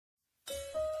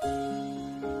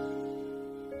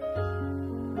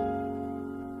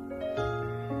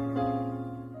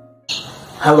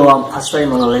Hello, I'm Pastor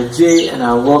Emmanuel Adjei, and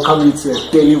I welcome you to a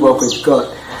daily walk with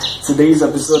God. Today's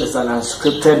episode is an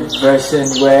unscripted version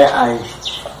where I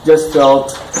just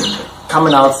felt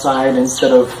coming outside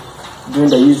instead of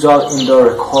doing the usual indoor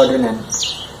recording, and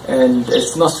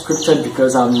it's not scripted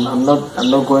because I'm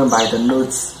not going by the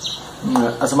notes.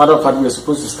 As a matter of fact, we were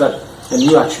supposed to start a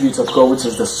new attribute of God, which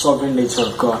is the sovereign nature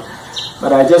of God.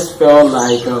 But I just felt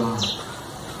like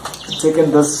taking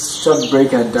this short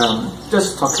break and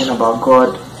just talking about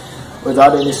God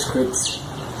without any scripts.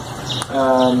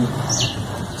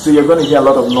 So you're going to hear a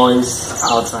lot of noise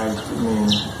outside. I mean,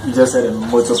 you just had a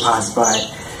motor pass by,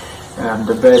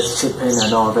 the birds chirping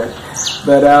and all that.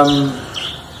 But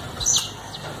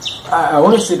I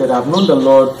want to say that I've known the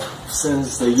Lord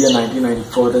since the year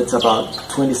 1994. That's about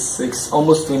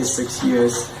almost 26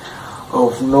 years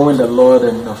of knowing the Lord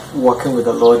and of walking with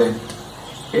the Lord, and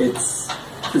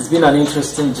it's been an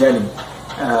interesting journey.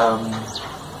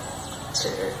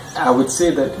 I would say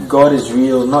that God is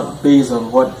real, not based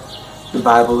on what the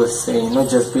Bible is saying, not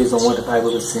just based on what the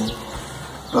Bible is saying,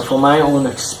 but for my own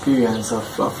experience of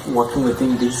working with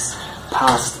Him these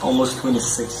past almost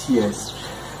 26 years.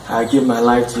 I gave my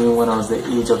life to Him when I was the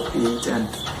age of 8, and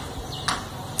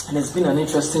it's been an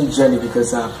interesting journey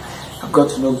because I've got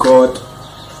to know God,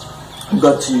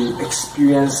 got to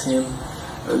experience Him.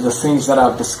 The things that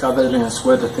I've discovered in His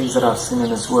Word, the things that I've seen in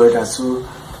His Word are so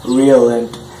real, and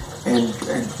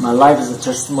my life is a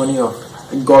testimony of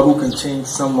a God who can change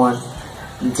someone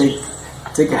and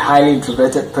take a highly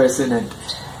introverted person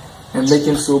and make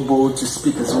him so bold to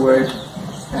speak His Word.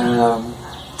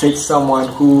 Take someone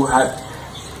who had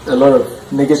a lot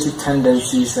of negative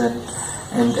tendencies and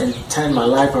turn my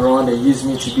life around and use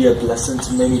me to be a blessing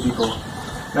to many people.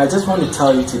 And I just want to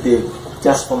tell you today,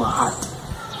 just from my heart,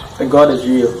 that God is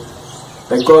real,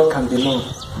 that God can be known,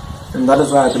 and that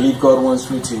is why I believe God wants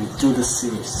me to do this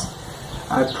series.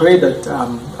 I pray that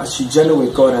as you journey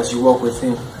with God, as you walk with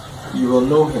Him, you will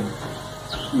know Him,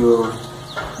 you will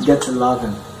get to love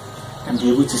Him, and be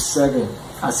able to serve Him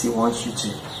as He wants you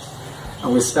to.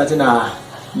 And we're starting our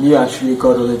new attribute,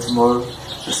 God willing, tomorrow,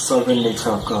 the sovereign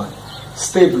nature of God.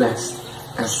 Stay blessed,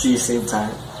 and see you same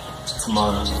time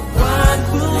tomorrow.